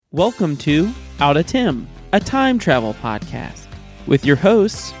Welcome to Out of Tim, a time travel podcast, with your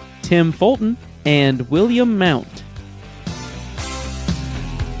hosts, Tim Fulton and William Mount.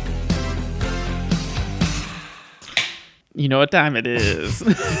 You know what time it is.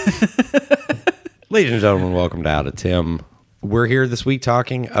 Ladies and gentlemen, welcome to Out of Tim. We're here this week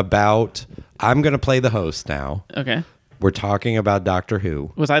talking about, I'm going to play the host now. Okay. We're talking about Doctor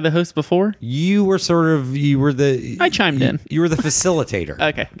Who. Was I the host before? You were I chimed in. You were the facilitator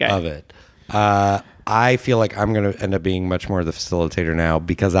Okay, got of it. I feel like I'm going to end up being much more the facilitator now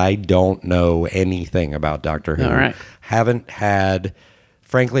because I don't know anything about Doctor Who. All right. Haven't had,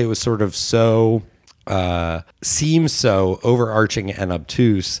 frankly, it was sort of so, seems so overarching and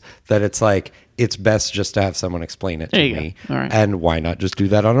obtuse that it's like, it's best just to have someone explain it to me. All right. And why not just do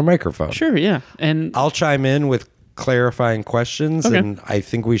that on a microphone? Sure, yeah. And I'll chime in with clarifying questions, Okay. and I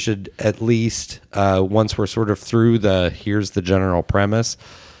think we should at least, once we're sort of through here's the general premise,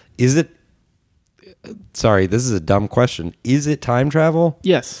 this is a dumb question. Is it time travel?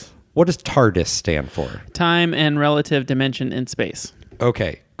 yes, What does TARDIS stand for? time and relative dimension in space.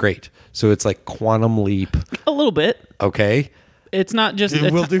 Okay, great. So it's like quantum leap. A little bit. Okay. It's not just...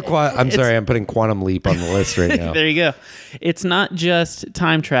 We'll do I'm sorry, I'm putting quantum leap on the list right now. There you go. It's not just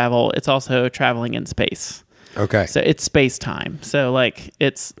time travel. It's also traveling in space. Okay. So it's space time. So like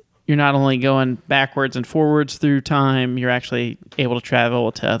you're not only going backwards and forwards through time, you're actually able to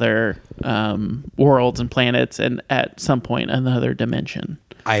travel to other worlds and planets and at some point another dimension.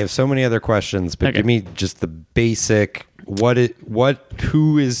 I have so many other questions, but Okay. give me just the basic,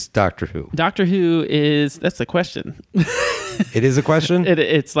 who is Doctor Who? Doctor Who that's the question. It is a question?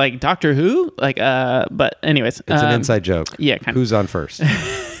 It's like Doctor Who, but anyways. It's an inside joke. Yeah, kind of. Who's on first?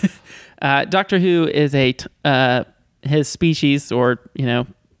 Doctor Who is his species, or,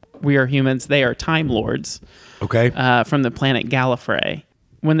 we are humans. They are Time Lords Okay. from the planet Gallifrey.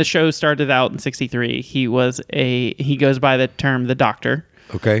 When the show started out in 1963, he goes by the term the Doctor.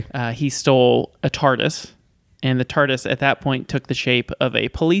 Okay. He stole a TARDIS, and the TARDIS at that point took the shape of a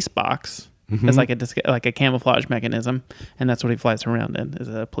police box as like a camouflage mechanism, and that's what he flies around in, is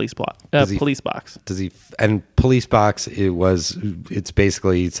a police box. And police box, it's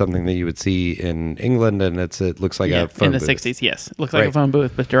basically something that you would see in England, and it looks like a phone in the booth. 60s, yes. It looks like a Right. phone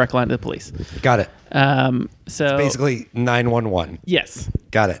booth, but direct line to the police. Got it. So Basically 911. yes.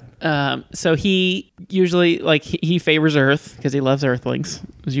 Got it. So he usually, he favors Earth because he loves Earthlings,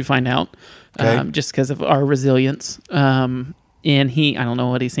 as you find out, Okay. just because of our resilience. And I don't know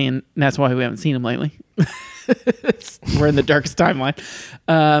what he's seeing. That's why we haven't seen him lately. We're in the darkest timeline.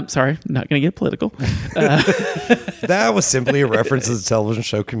 Sorry, not going to get political. That was simply a reference to the television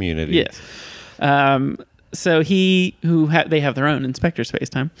show Community. Yes. So they have their own Inspector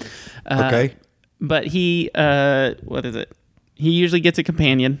Spacetime. Okay. But what is it? He usually gets a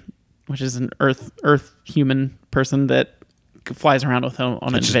companion, which is an Earth human person that flies around with him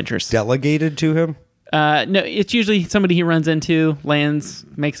on adventures. Delegated to him? No, it's usually somebody he runs into, lands,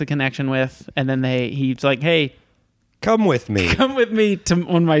 makes a connection with, and then he's like, "Hey, Come with me. come with me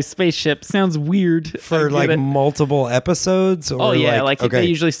on my spaceship." Sounds weird For I get it. multiple episodes? Or Oh yeah, okay. they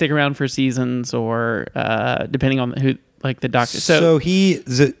usually stick around for seasons, or depending on who, the Doctor. So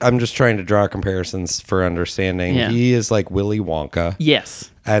I'm just trying to draw comparisons for understanding. Yeah. He is like Willy Wonka.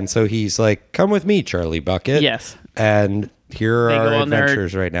 yes, And so he's like, come with me, Charlie Bucket. yes, And here They are go our on their-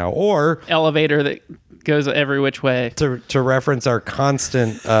 adventures right now. Or elevator that goes every which way. to reference our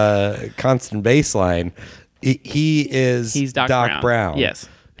constant baseline, he's He's Doc Brown. Yes.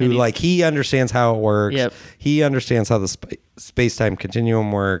 Who And he's- he understands how it works. Yep. He understands how the space-time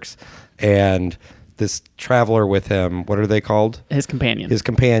continuum works. And this traveler with him, what are they called? His companion. His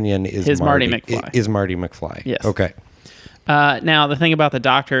companion is Marty McFly. Is Marty McFly. Yes. Okay. Now, the thing about the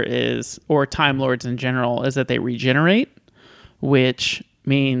Doctor or Time Lords in general, is that they regenerate, which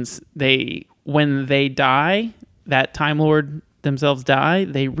means when they die, that Time Lord themselves die,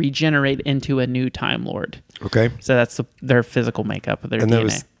 they regenerate into a new Time Lord. Okay. So that's their physical makeup of their And DNA. there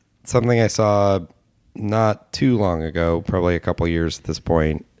was something I saw not too long ago, probably a couple years at this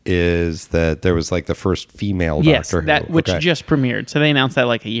point, is that there was the first female yes, Doctor Who. which Okay. just premiered. So they announced that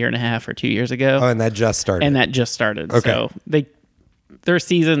a year and a half or 2 years ago. Oh, and that just started. Okay. So their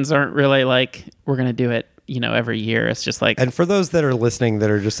seasons aren't really we're going to do it, every year. It's just And for those that are listening,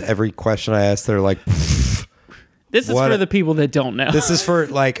 that are just every question I ask, they're like, this is for the people that don't know. this is for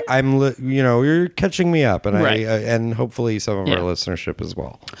you're catching me up, and Right. and hopefully some of Yeah. our listenership as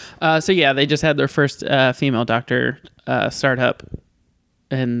well. So yeah, they just had their first female Doctor startup,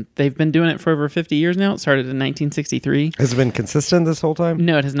 and they've been doing it for over 50 years now. It started in 1963. Has it been consistent this whole time?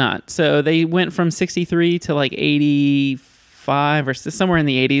 No, it has not. So they went from 63 to 85 85 or somewhere in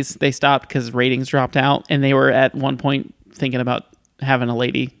the 80s, they stopped because ratings dropped out, and they were at one point thinking about having a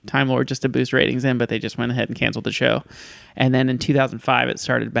lady Time Lord just to boost ratings in, but they just went ahead and canceled the show. And then in 2005, it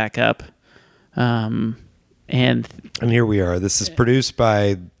started back up. And here we are. This is produced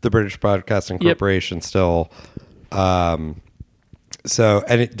by the British Broadcasting Corporation still. So,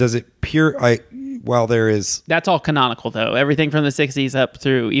 and does it while there is... That's all canonical, though. Everything from the 60s up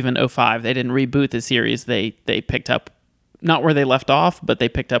through even 05, they didn't reboot the series. They picked up, not where they left off, but they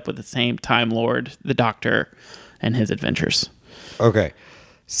picked up with the same Time Lord, the Doctor, and his adventures. Okay.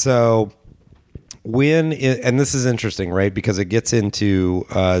 So, and this is interesting, right? Because it gets into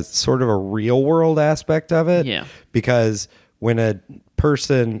sort of a real world aspect of it. Yeah. Because when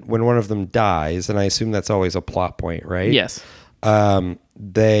one of them dies, and I assume that's always a plot point, right? Yes.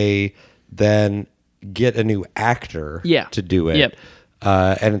 They then get a new actor to do it. Yep.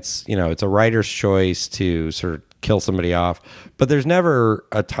 And it's a writer's choice to sort of kill somebody off, but there's never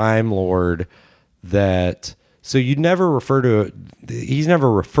a Time Lord so you'd never he's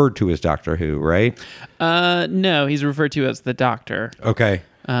never referred to as Doctor Who, right? No, he's referred to as the Doctor. Okay.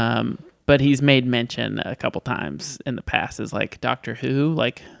 But he's made mention a couple times in the past as like Doctor Who,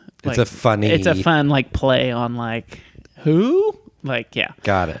 it's a fun like play on like who? Like, yeah.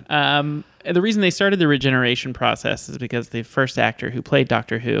 Got it. The reason they started the regeneration process is because the first actor who played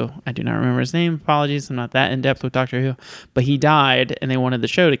Doctor Who, I do not remember his name, apologies, I'm not that in depth with Doctor Who, but he died and they wanted the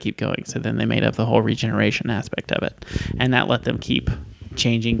show to keep going. So then they made up the whole regeneration aspect of it. And that let them keep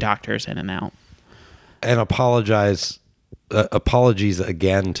changing doctors in and out. And apologies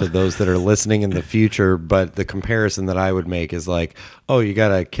again to those that are listening in the future, but the comparison that I would make is like, oh, you got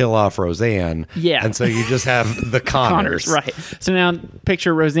to kill off Roseanne. Yeah. And so you just have the Connors. Right. So now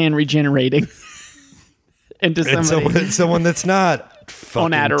picture Roseanne regenerating into somebody. Someone that's not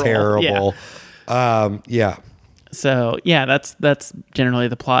fucking Adderall. terrible. Yeah. So yeah, that's generally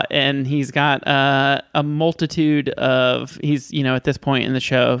the plot, and he's got a multitude of he's at this point in the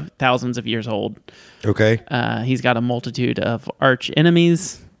show thousands of years old. Okay. He's got a multitude of arch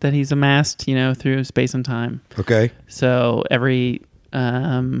enemies that he's amassed through space and time. Okay. So every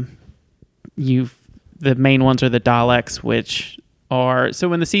the main ones are the Daleks, which are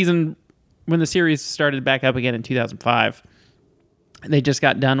when the series started back up again in 2005, they just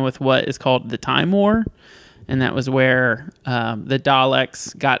got done with what is called the Time War. And that was where the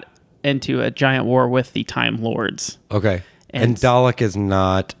Daleks got into a giant war with the Time Lords. Okay. And Dalek is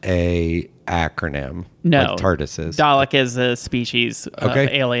not a acronym. No. Like TARDIS is. Dalek is a species of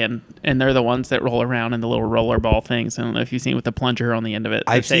alien, and they're the ones that roll around in the little rollerball things. I don't know if you've seen with the plunger on the end of it.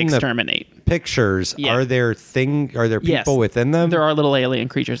 I've seen exterminate. Pictures. Yeah. Are there people within them? There are little alien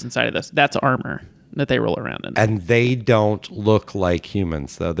creatures inside of this. That's armor that they roll around in. And they don't look like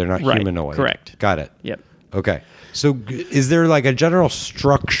humans, though. They're not humanoid. Correct. Got it. Yep. Okay. So is there like a general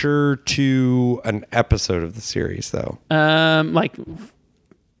structure to an episode of the series, though?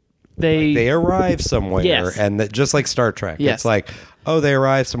 They arrive somewhere, yes. And just like Star Trek, yes. It's like, oh, they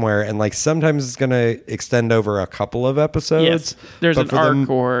arrive somewhere, and like sometimes it's going to extend over a couple of episodes. Yes. There's an arc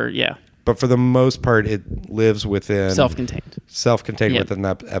But for the most part, it lives within... Self-contained yep. within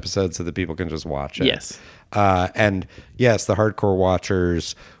that episode so that people can just watch it. Yes. And yes, the hardcore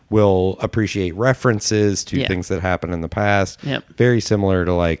watchers will appreciate references to things that happened in the past. Yep. Very similar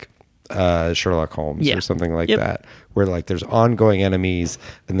to like Sherlock Holmes or something like that, where like there's ongoing enemies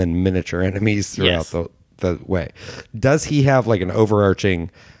and then miniature enemies throughout the way. Does he have like an overarching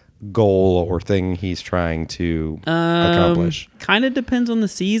goal or thing he's trying to accomplish? Kind of depends on the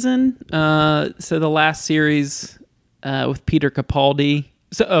season. So the last series with Peter Capaldi.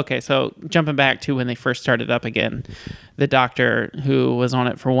 So jumping back to when they first started up again, the Doctor who was on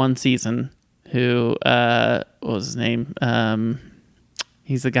it for one season, who what was his name?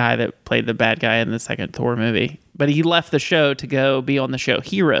 He's the guy that played the bad guy in the second Thor movie, but he left the show to go be on the show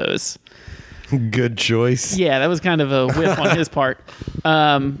Heroes. Good choice. Yeah, that was kind of a whiff on his part.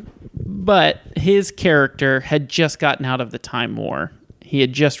 But his character had just gotten out of the Time War. He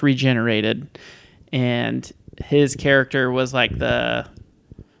had just regenerated, and his character was like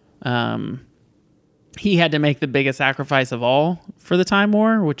he had to make the biggest sacrifice of all for the Time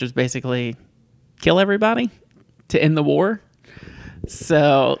War, which was basically kill everybody to end the war.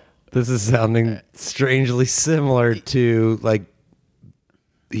 So this is sounding strangely similar to like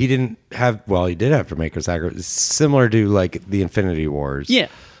he did have to make a sacrifice, similar to like the Infinity Wars. Yeah.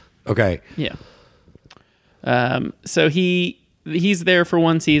 Okay. Yeah. So he's there for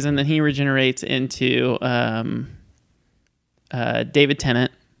one season, then he regenerates into David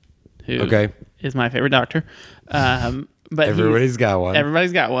Tennant, who is my favorite Doctor. But everybody's got one.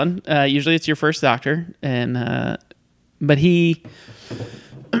 Everybody's got one. Usually it's your first Doctor, and But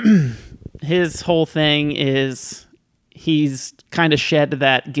his whole thing is he's kind of shed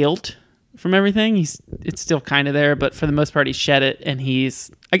that guilt from everything. It's still kind of there, but for the most part, he's shed it, and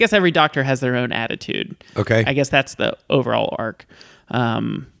I guess every doctor has their own attitude. Okay. I guess that's the overall arc.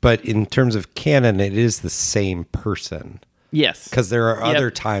 But in terms of canon, it is the same person. Yes. Because there are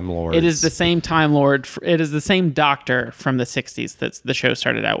other Time Lords. It is the same Time Lord. It is the same doctor from the 60s that the show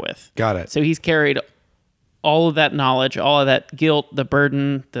started out with. Got it. So he's carried all of that knowledge, all of that guilt, the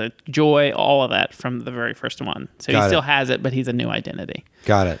burden, the joy, all of that from the very first one. So he still has it, but he's a new identity.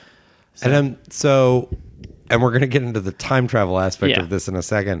 Got it. So. And we're going to get into the time travel aspect of this in a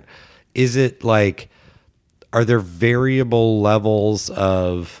second. Is it like, are there variable levels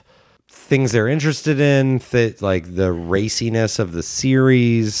of things they're interested in, like the raciness of the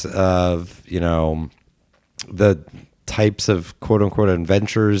series, of, the types of quote unquote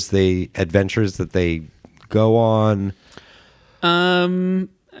adventures that they go on?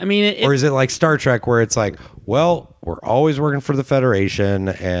 I mean, or is it like Star Trek where it's like, well, we're always working for the Federation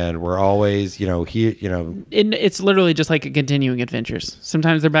and we're always, it's literally just like a continuing adventures.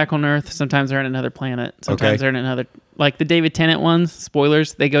 Sometimes they're back on Earth. Sometimes they're on another planet. Sometimes they're in another, like the David Tennant ones,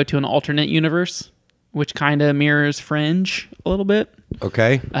 spoilers, they go to an alternate universe, which kind of mirrors Fringe a little bit.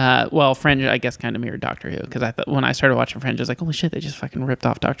 Okay. Well, Fringe, I guess, kind of mirrored Doctor Who, because I thought when I started watching Fringe, I was like, holy shit, they just fucking ripped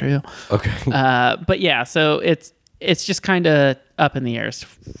off Doctor Who. Okay. But yeah, so it's just kind of up in the air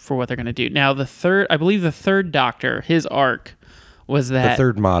for what they're going to do. Now, I believe the third Doctor, his arc was that... The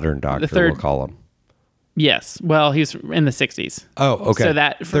third modern Doctor, we'll call him. Yes. Well, he was in the 60s. Oh, okay. So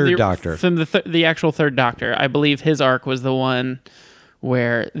that... Third Doctor. From the actual third Doctor, I believe his arc was the one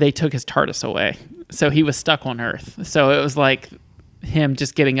where they took his TARDIS away. So he was stuck on Earth. So it was like him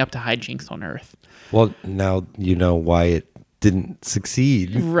just getting up to hijinks on Earth. Well, now you know why it didn't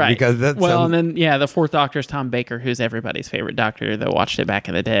succeed, right? Because that's and then the fourth Doctor is Tom Baker, who's everybody's favorite Doctor that watched it back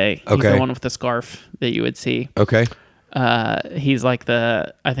in the day. He's the one with the scarf that you would see. Okay. He's like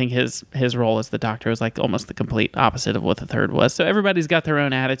I think his role as the Doctor was like almost the complete opposite of what the third was. So everybody's got their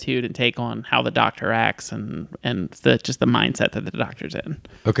own attitude and take on how the Doctor acts and just the mindset that the Doctor's in.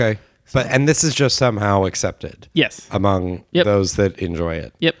 Okay. And this is just somehow accepted. Yes. Among those that enjoy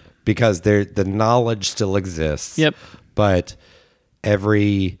it. Yep. Because the knowledge still exists. Yep. But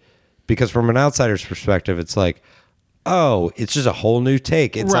because from an outsider's perspective, it's like, oh, it's just a whole new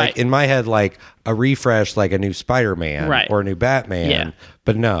take. It's like in my head, like a refresh, like a new Spider-Man or a new Batman. Yeah.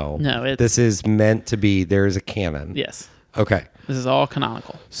 But no, this is meant to be, there is a canon. Yes. Okay. This is all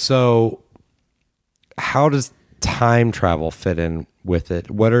canonical. So how does time travel fit in with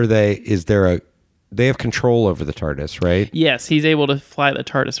it? What are they? They have control over the TARDIS, right? Yes. He's able to fly the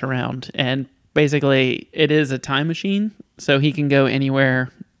TARDIS around, and basically it is a time machine, so he can go anywhere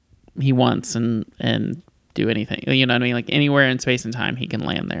he wants and do anything. You know what I mean? Like anywhere in space and time, he can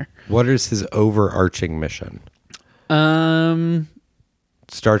land there. What is his overarching mission?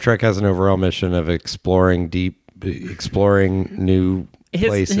 Star Trek has an overall mission of exploring new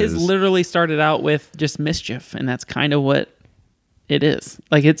places. His literally started out with just mischief, and that's kind of what it is.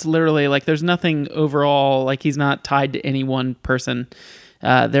 Like it's literally like there's nothing overall. Like he's not tied to any one person.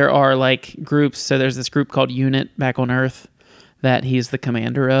 There are like groups. So there's this group called UNIT back on Earth that he's the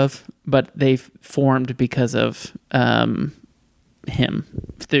commander of, but they've formed because of him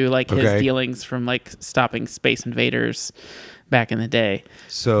through like his dealings from like stopping space invaders back in the day.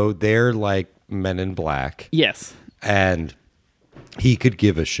 So they're like Men in Black. Yes. And he could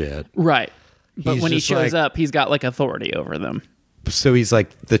give a shit. Right. But when he shows up, he's got like authority over them. So he's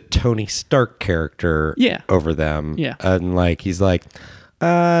like the Tony Stark character over them. Yeah. And like, he's like,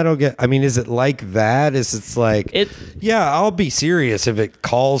 I don't get, I mean, is it like that? It's like, I'll be serious if it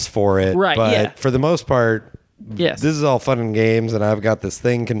calls for it. Right. But for the most part, yes, this is all fun and games, and I've got this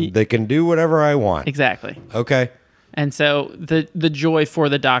thing that can do whatever I want. Exactly. Okay. And so the joy for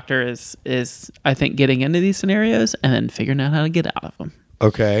the Doctor is I think getting into these scenarios and then figuring out how to get out of them.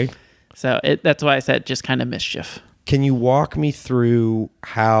 Okay. So that's why I said just kind of mischief. Can you walk me through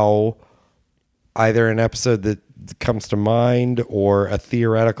how either an episode that comes to mind or a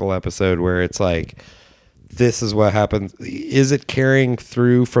theoretical episode where it's like, this is what happens? Is it carrying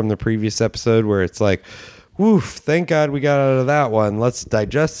through from the previous episode where it's like, woof, thank God we got out of that one. Let's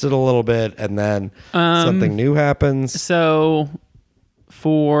digest it a little bit, and then something new happens. So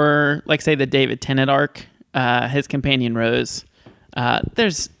for, like, say, the David Tennant arc, his companion Rose,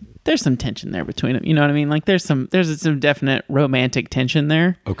 there's some tension there between them. You know what I mean? Like, there's some definite romantic tension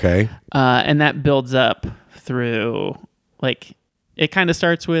there. Okay. And that builds up through, like, It kind of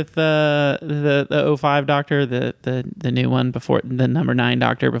starts with the 05 Doctor, the new one before the number 9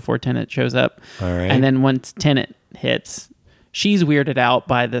 Doctor before Tennant shows up. All right. And then once Tennant hits, she's weirded out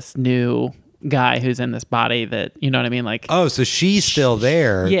by this new guy who's in this body that, you know what I mean? Like, oh, so she's still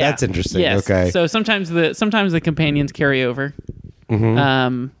there. Yeah. That's interesting. Yes. Okay. So sometimes the companions carry over.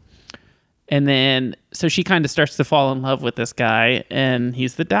 Mm-hmm. And then so she kind of starts to fall in love with this guy, and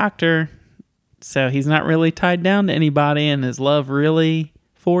he's the Doctor. So he's not really tied down to anybody, and his love really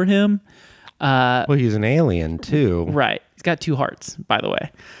for him. Well, he's an alien too. Right. He's got 2 hearts, by the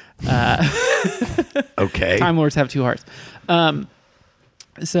way. Okay. Time Lords have 2 hearts.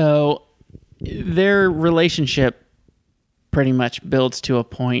 So their relationship pretty much builds to a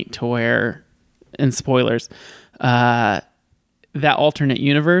point to where, in spoilers, that alternate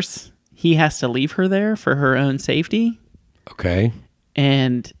universe, he has to leave her there for her own safety. Okay.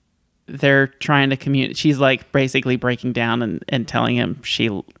 And they're trying to communicate. She's like basically breaking down and telling him she's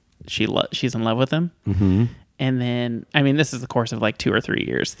in love with him. Mm-hmm. And then, I mean, this is the course of like 2 or 3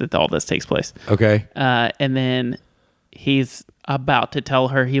 years that all this takes place. Okay. And then he's about to tell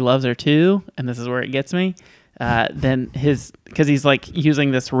her he loves her too, and this is where it gets me. Then because he's like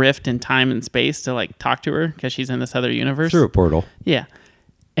using this rift in time and space to like talk to her because she's in this other universe Through a portal. Yeah,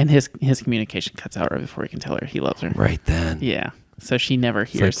 and his communication cuts out right before he can tell her he loves her. Right then. Yeah, so she never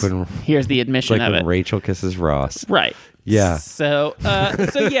hears like hears the admission like of when it. Rachel kisses Ross. Right. Yeah. So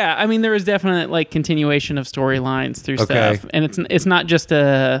yeah, I mean, there is definite like continuation of storylines through stuff, and it's not just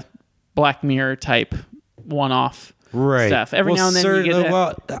a Black Mirror type one-off stuff. Every now and then you get that.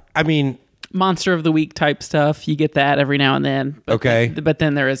 Well, I mean, Monster of the Week type stuff. You get that every now and then. But okay. But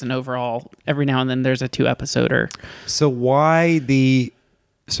then there is an overall. Every now and then there's a 2-episoder. So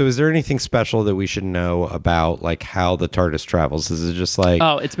is there anything special that we should know about like how the TARDIS travels? Is it just like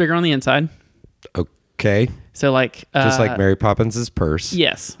it's bigger on the inside. Okay. So like just like Mary Poppins' purse.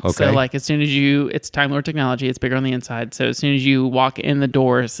 Yes. Okay. So like as soon as it's Time Lord technology, it's bigger on the inside. So as soon as you walk in the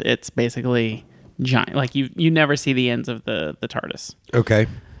doors, it's basically giant. Like you never see the ends of the TARDIS. Okay.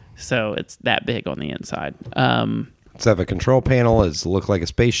 So it's that big on the inside. Does it have a control panel? Does it look like a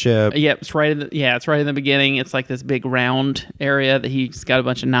spaceship? Yep, it's right in the beginning. It's like this big round area that he's got a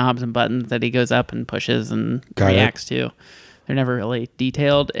bunch of knobs and buttons that he goes up and pushes and reacts to. They're never really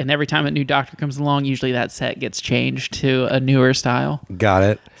detailed, and every time a new Doctor comes along, usually that set gets changed to a newer style. Got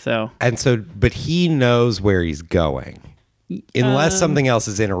it. So but he knows where he's going. Unless something else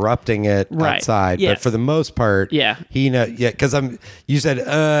is interrupting it outside, yes. But for the most part, he know. Yeah, because you said,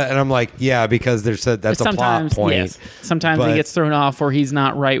 and I'm like, yeah, because that's a plot point. Yes. Sometimes he gets thrown off, or he's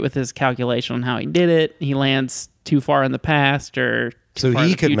not right with his calculation on how he did it. He lands too far in the past, or so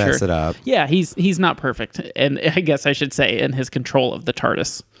he could mess it up. Yeah, he's not perfect, and I guess I should say in his control of the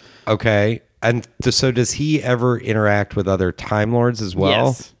TARDIS. Okay, and so does he ever interact with other Time Lords as well?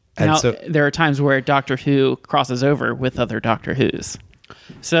 Yes. And now, so there are times where Doctor Who crosses over with other Doctor Whos.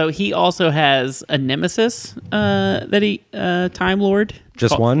 So he also has a nemesis that he Time Lord.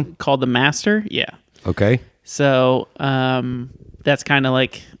 One? Called the Master. Yeah. Okay. So that's kind of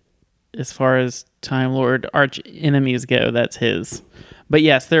like, as far as Time Lord arch enemies go, that's his. But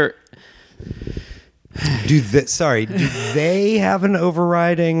yes, they're... Do they have an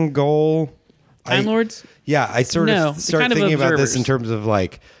overriding goal? Time Lords? Yeah, I sort of start thinking about this in terms of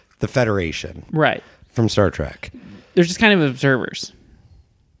like the Federation. Right. From Star Trek. They're just kind of observers.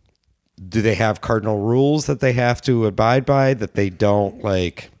 Do they have cardinal rules that they have to abide by, that they don't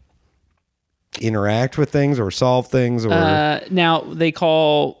like interact with things or solve things? Or now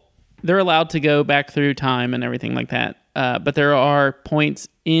they're allowed to go back through time and everything like that. But there are points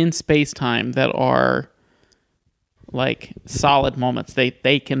in space-time that are like solid moments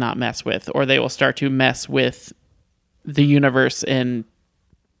they cannot mess with, or they will start to mess with the universe in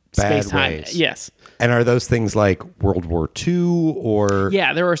space-time. Ways. Yes. And are those things like World War II or...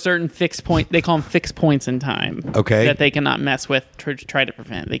 Yeah, there are certain fixed points. They call them fixed points in time. Okay. That they cannot mess with to try to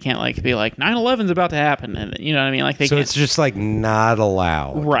prevent. They can't like be like 9/11's about to happen, and you know what I mean? Like they. So it's just like not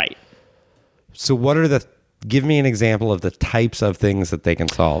allowed. Right. So what are give me an example of the types of things that they can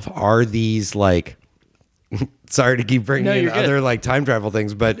solve. Are these like... Sorry to keep bringing in other like time travel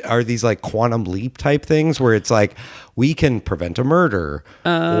things, but are these like quantum leap type things where it's like we can prevent a murder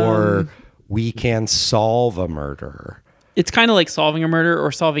or we can solve a murder? It's kind of like solving a murder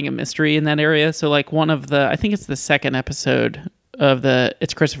or solving a mystery in that area. So like I think it's the second episode of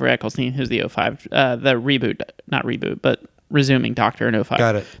it's Christopher Eccleston, who's the 05, not reboot, but resuming Doctor in 05.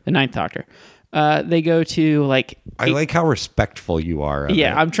 Got it. The 9th Doctor. They go to like... I like how respectful you are.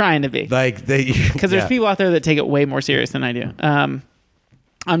 Yeah, I'm trying to be. Like because there's people out there that take it way more serious than I do.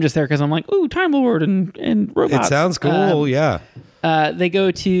 I'm just there because I'm like, ooh, Time Lord and robots. It sounds cool, yeah. They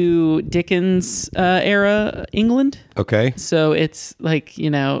go to Dickens era England. Okay. So it's like,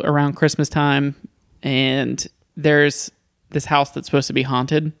 around Christmas time, and there's this house that's supposed to be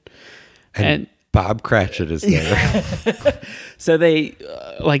haunted. And Bob Cratchit is there. So they,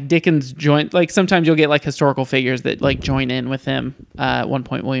 like Dickens join, like sometimes you'll get like historical figures that like join in with him. At one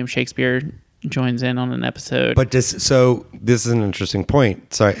point, William Shakespeare joins in on an episode. But this is an interesting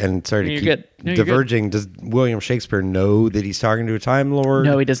point. Sorry to keep diverging. Does William Shakespeare know that he's talking to a Time Lord?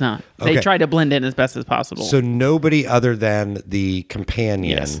 No, he does not. Okay. They try to blend in as best as possible. So nobody other than the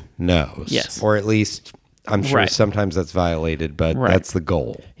companion knows. Yes. Or at least I'm sure sometimes that's violated, but that's the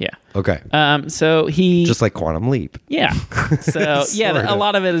goal. Yeah. Okay. So he just like Quantum Leap. Yeah. So a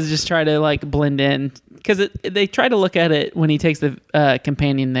lot of it is just try to like blend in, because they try to look at it when he takes the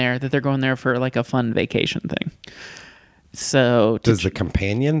companion there that they're going there for like a fun vacation thing. So does the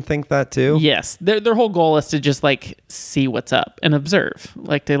companion think that too? Yes. Their whole goal is to just like see what's up and observe,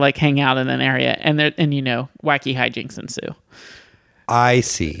 like to like hang out in an area, and wacky hijinks ensue. I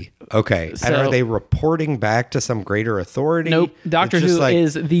see. Okay. So, and are they reporting back to some greater authority? Nope. Doctor Who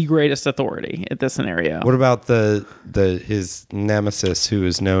is the greatest authority at this scenario. What about his nemesis, who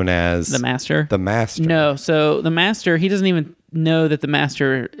is known as the Master? The Master. No. So the Master, he doesn't even know that the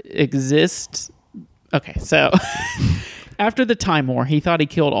Master exists. Okay. So after the Time War, he thought he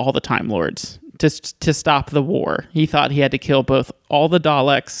killed all the Time Lords to stop the war. He thought he had to kill both all the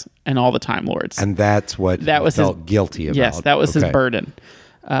Daleks and all the Time Lords. And that's what he felt guilty about. Yes, that was his burden.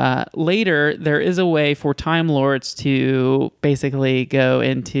 Later, there is a way for Time Lords to basically go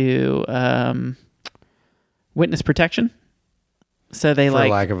into witness protection. So they for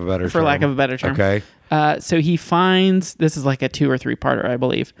lack of a better term. Okay. So he finds, this is like a 2 or 3 parter, I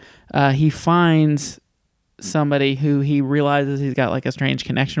believe. He finds somebody who he realizes he's got like a strange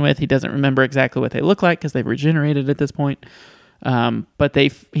connection with. He doesn't remember exactly what they look like because they've regenerated at this point. But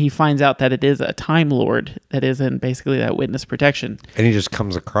he finds out that it is a Time Lord that is in basically that witness protection. And he just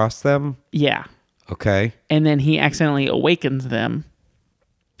comes across them? Yeah. Okay. And then he accidentally awakens them.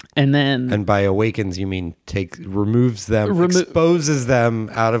 And by awakens, you mean removes them, exposes them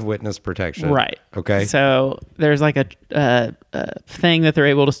out of witness protection. Right. Okay. So there's like a thing that they're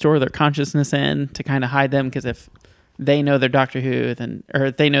able to store their consciousness in to kind of hide them, because if they know they're Doctor Who, or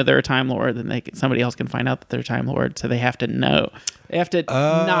if they know they're a Time Lord, then somebody else can find out that they're a Time Lord. So they have to know. They have to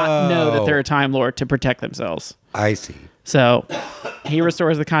not know that they're a Time Lord to protect themselves. I see. So he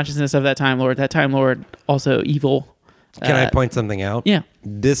restores the consciousness of that Time Lord. That Time Lord also evil. Can I point something out? Yeah.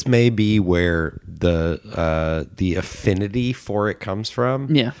 This may be where the affinity for it comes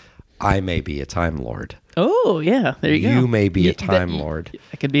from. Yeah. I may be a Time Lord. Oh, yeah. There you go. You may be a Time Lord.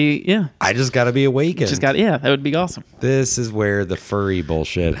 It could be, yeah. I just got to be awakened. That would be awesome. This is where the furry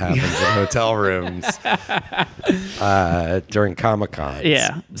bullshit happens in hotel rooms during Comic-Con.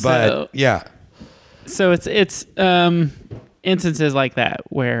 Yeah. But, yeah. So it's instances like that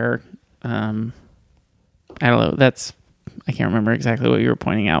where, I don't know, I can't remember exactly what you were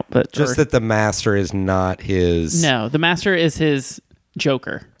pointing out, but that the Master is not his. No, the Master is his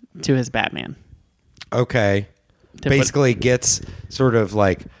Joker to his Batman. Okay. Basically gets sort of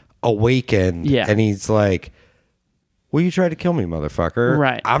like awakened. Yeah. And he's like, well, you tried to kill me, motherfucker.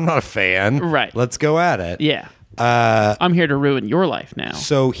 Right. I'm not a fan. Right. Let's go at it. Yeah. I'm here to ruin your life now.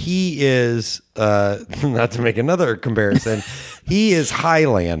 So he is, not to make another comparison, he is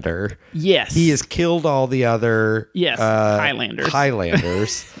Highlander. Yes. He has killed all the other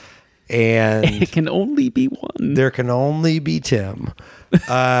Highlanders. And it can only be one. There can only be Tim.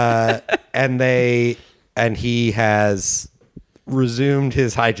 And he has resumed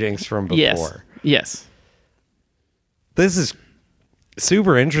his hijinks from before. Yes. This is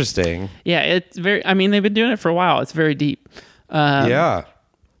super interesting. Yeah, it's they've been doing it for a while. It's very deep. Yeah.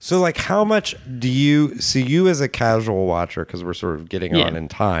 So like how much do you see, you as a casual watcher, because we're sort of getting on in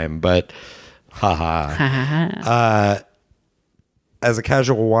time, but as a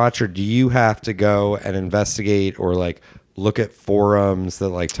casual watcher, do you have to go and investigate or like look at forums that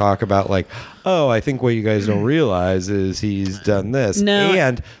like talk about like, oh, I think what you guys don't realize is he's done this? No.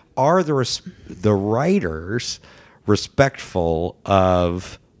 And are the writers respectful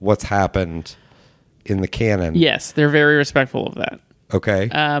of what's happened in the canon? Yes, they're very respectful of that. Okay.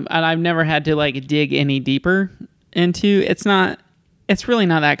 And I've never had to like dig any deeper into. It's really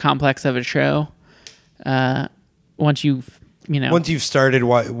not that complex of a show. Once you've started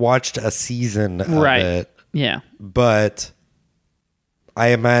watched a season of right. it. Yeah. But I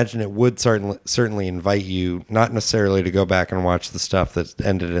imagine it would certainly invite you, not necessarily to go back and watch the stuff that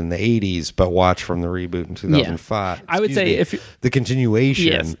ended in the 80s, but watch from the reboot in 2005. Yeah. I would say the continuation.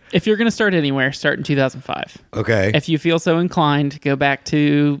 Yes. If you're going to start anywhere, start in 2005. Okay. If you feel so inclined, go back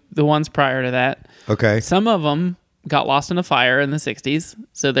to the ones prior to that. Okay. Some of them got lost in a fire in the 60s,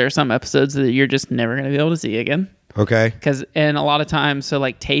 so there are some episodes that you're just never going to be able to see again. Okay. And a lot of times, so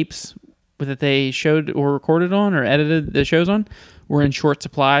like tapes that they showed or recorded on or edited the shows on were in short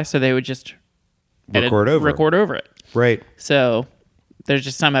supply, so they would just record over it. Right. So there's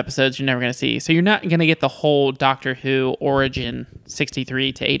just some episodes you're never going to see. So you're not going to get the whole Doctor Who origin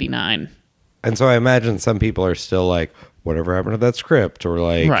 63 to 89. And so I imagine some people are still like, whatever happened to that script? Or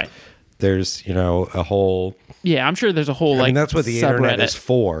like, right. There's, a whole... Yeah, I'm sure there's a whole, that's what the internet is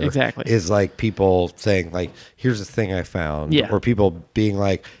for. Exactly. Is like people saying like, here's the thing I found. Yeah. Or people being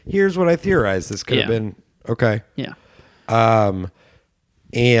like, here's what I theorized. This could have been... Okay. Yeah.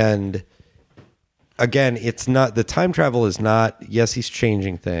 And again, it's not... The time travel is not... Yes, he's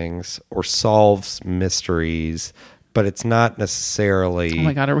changing things or solves mysteries, but it's not necessarily... Oh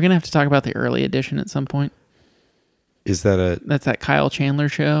my God, are we going to have to talk about the early edition at some point? Is that That's that Kyle Chandler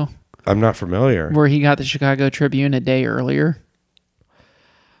show? I'm not familiar. Where he got the Chicago Tribune a day earlier.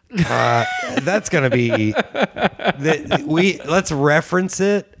 That's going to be... let's reference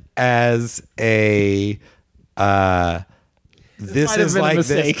it as a... this is like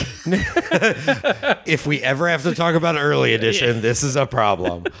this. If we ever have to talk about early edition, this is a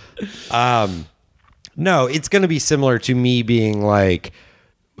problem. No, it's going to be similar to me being like...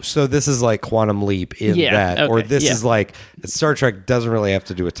 So this is like Quantum Leap in that, okay, or this is like Star Trek doesn't really have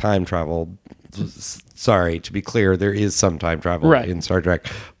to do with time travel. Sorry, to be clear, there is some time travel in Star Trek,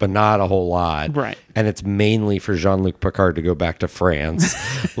 but not a whole lot. Right. And it's mainly for Jean-Luc Picard to go back to France.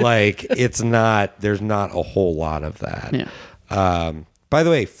 Like there's not a whole lot of that. Yeah. By the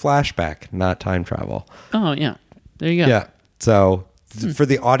way, flashback, not time travel. Oh yeah. There you go. Yeah. So for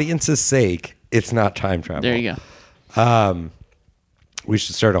the audience's sake, it's not time travel. There you go. We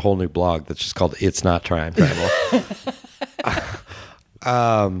should start a whole new blog that's just called It's Not Time Travel.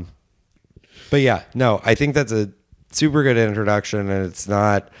 But yeah, no, I think that's a super good introduction, and it's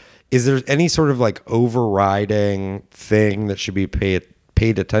not... Is there any sort of like overriding thing that should be paid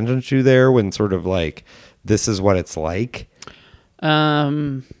attention to there when sort of like, this is what it's like? Do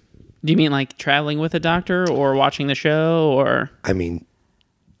you mean like traveling with a doctor or watching the show or... I mean...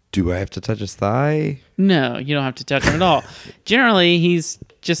 Do I have to touch his thigh? No, you don't have to touch him at all. Generally, he's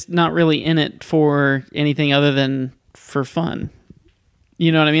just not really in it for anything other than for fun.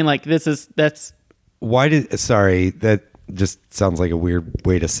 You know what I mean? Like that's... Sorry, that just sounds like a weird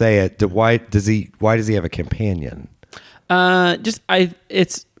way to say it. Why does he have a companion?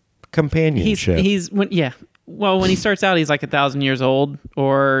 It's companionship. Well, when he starts out, he's like 1,000 years old,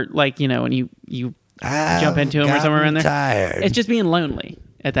 or like, when you jump into him or somewhere in there. Tired. It's just being lonely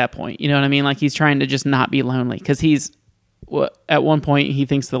at that point. You know what I mean? Like he's trying to just not be lonely because at one point he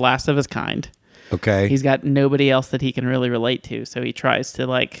thinks the last of his kind. Okay. He's got nobody else that he can really relate to. So he tries to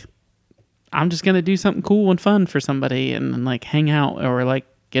like, I'm just going to do something cool and fun for somebody and like hang out or like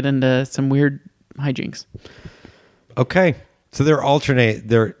get into some weird hijinks. Okay. So they're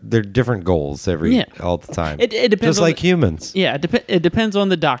different goals all the time. It depends. Just like humans. Yeah. It depends on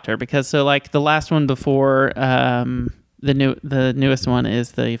the doctor because so like the last one before, the newest one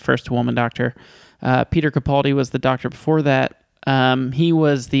is the first woman doctor. Peter Capaldi was the doctor before that. He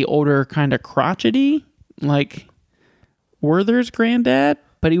was the older, kind of crotchety, like Werther's granddad,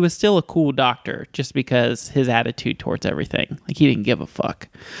 but he was still a cool doctor just because his attitude towards everything. Like he didn't give a fuck.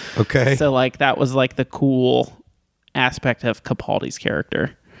 Okay. So like that was like the cool aspect of Capaldi's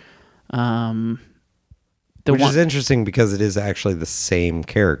character. Which is interesting because it is actually the same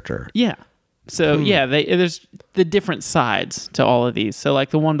character. Yeah. So there's the different sides to all of these. So like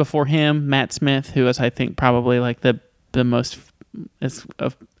the one before him, Matt Smith, who is I think probably like the most as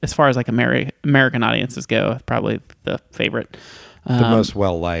far as like American audiences go, probably the favorite, the most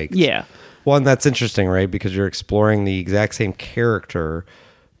well liked. Yeah. Well, and that's interesting, right? Because you're exploring the exact same character,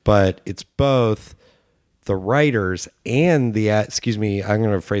 but it's both the writers and I'm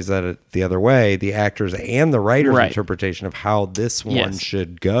going to phrase that the other way, the actors and the writers' interpretation of how this one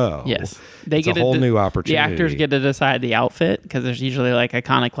should go. Yes. It's a whole new opportunity. The actors get to decide the outfit because there's usually like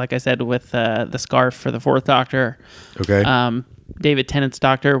iconic, like I said, with the scarf for the fourth Doctor. Okay. David Tennant's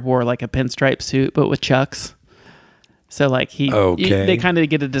Doctor wore like a pinstripe suit, but with Chucks. So like they kind of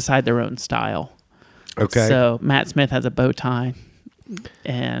get to decide their own style. Okay. So Matt Smith has a bow tie.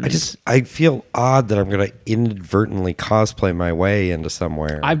 And I feel odd that I'm going to inadvertently cosplay my way into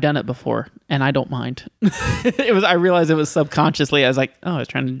somewhere. I've done it before, and I don't mind. I realized it was subconsciously. I was like, oh, I was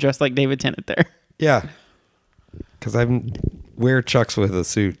trying to dress like David Tennant there. Yeah. Because I wear Chucks with a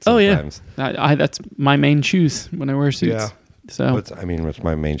suit sometimes. Oh, yeah. That's my main shoes when I wear suits. Yeah. So it's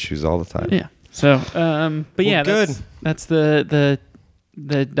my main shoes all the time. Yeah. So, but yeah, good. That's the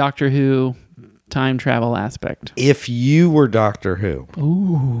Doctor Who time travel aspect. If you were Doctor Who,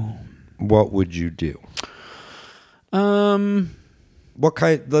 what would you do? What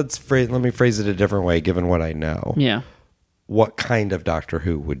kind? Let me phrase it a different way, given what I know. Yeah. What kind of Doctor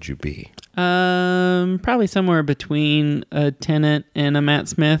Who would you be? Probably somewhere between a Tennant and a Matt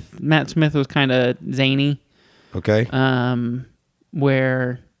Smith. Matt Smith was kind of zany. Okay.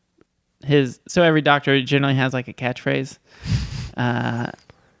 Where so every Doctor generally has like a catchphrase.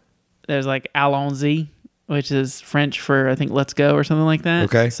 There's like allons-y, which is French for, I think, let's go or something like that.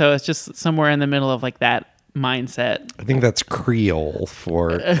 Okay. So it's just somewhere in the middle of like that mindset. I think that's Creole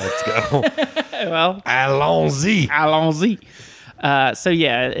for let's go. Well, allons-y. Allons-y. So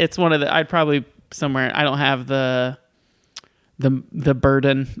yeah, it's one of the, I'd probably somewhere, I don't have the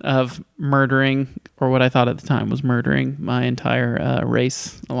burden of murdering, or what I thought at the time was murdering my entire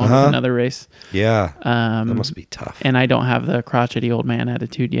race along with another race. Yeah. That must be tough. And I don't have the crotchety old man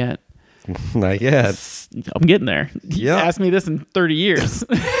attitude yet. Not yet. I'm getting there. Yeah. Ask me this in 30 years.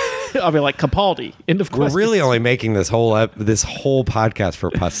 I'll be like Capaldi. End of question. We're really only making this whole podcast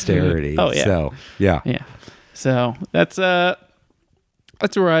for posterity. Oh yeah. So yeah. Yeah. So that's where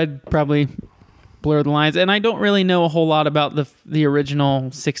I'd probably blur the lines. And I don't really know a whole lot about the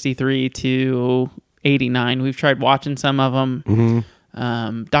original 63 to 89. We've tried watching some of them.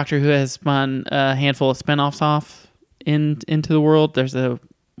 Mm-hmm. Doctor Who has spun a handful of spinoffs off into the world. There's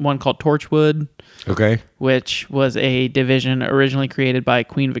one called Torchwood. Okay. Which was a division originally created by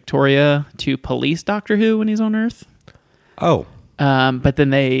Queen Victoria to police Doctor Who when he's on Earth. Oh. But then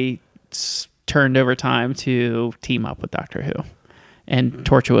they turned over time to team up with Doctor Who. And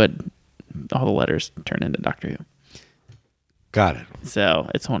Torchwood, all the letters turn into Doctor Who. Got it. So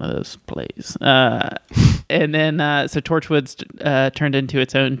it's one of those plays. And then, so Torchwood's turned into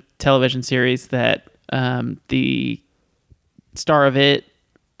its own television series that the star of it,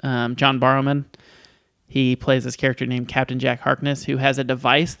 John Barrowman, he plays this character named Captain Jack Harkness, who has a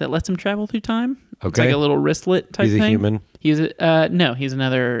device that lets him travel through time. Okay. It's like a little wristlet type thing. He's a human? No, he's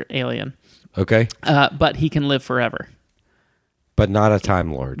another alien. Okay. But he can live forever. But not a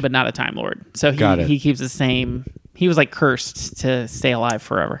Time Lord. So he keeps the same. He was like cursed to stay alive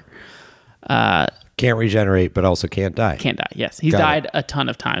forever. Can't regenerate, but also can't die. Can't die, yes. He's died a ton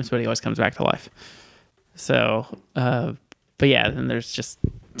of times, but he always comes back to life. So, but yeah, then there's just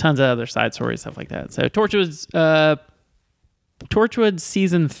tons of other side stories, stuff like that. So Torchwood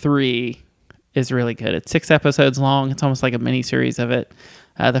season 3 is really good. It's 6 episodes long. It's almost like a mini series of it.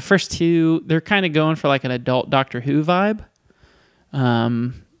 The first 2, they're kind of going for like an adult Doctor Who vibe.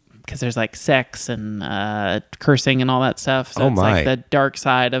 Because there's like sex and cursing and all that stuff. So it's like the dark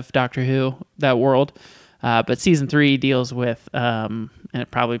side of Doctor Who, that world. But season 3 deals with, and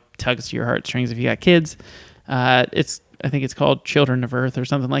it probably tugs to your heartstrings if you got kids. I think it's called Children of Earth or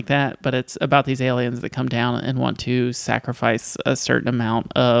something like that. But it's about these aliens that come down and want to sacrifice a certain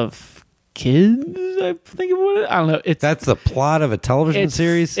amount of kids. I think I don't know. That's the plot of a television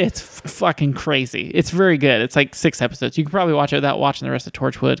series. It's fucking crazy. It's very good. It's like 6 episodes. You can probably watch it without watching the rest of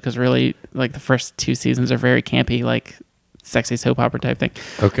Torchwood, because really, like, the first 2 seasons are very campy, like sexy soap opera type thing.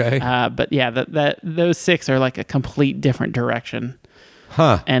 Okay. But yeah, those 6 are like a complete different direction.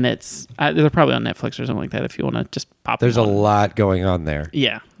 Huh. And it's they're probably on Netflix or something like that if you want to just pop. There's a lot going on there.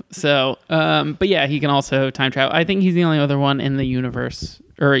 Yeah. So, but yeah, he can also time travel. I think he's the only other one in the universe,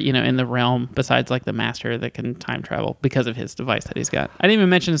 or in the realm, besides like the Master, that can time travel because of his device that he's got. I didn't even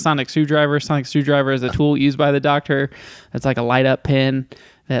mention the sonic screwdriver. Sonic screwdriver is a tool used by the Doctor. That's like a light up pin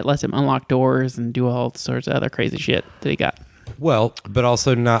that lets him unlock doors and do all sorts of other crazy shit that he got. Well, but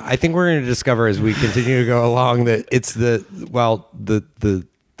also not. I think we're going to discover as we continue to go along that it's the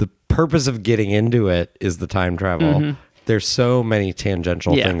purpose of getting into it is the time travel. Mm-hmm. There's so many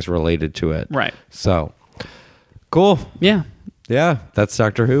tangential things related to it. Right. So, cool. Yeah. Yeah, that's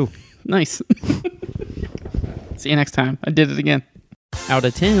Doctor Who. Nice. See you next time. I did it again. Out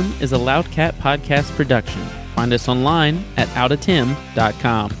of Tim is a Loudcat podcast production. Find us online at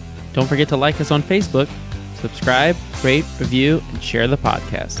outatim.com. Don't forget to like us on Facebook, subscribe, rate, review, and share the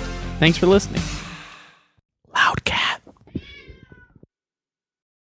podcast. Thanks for listening.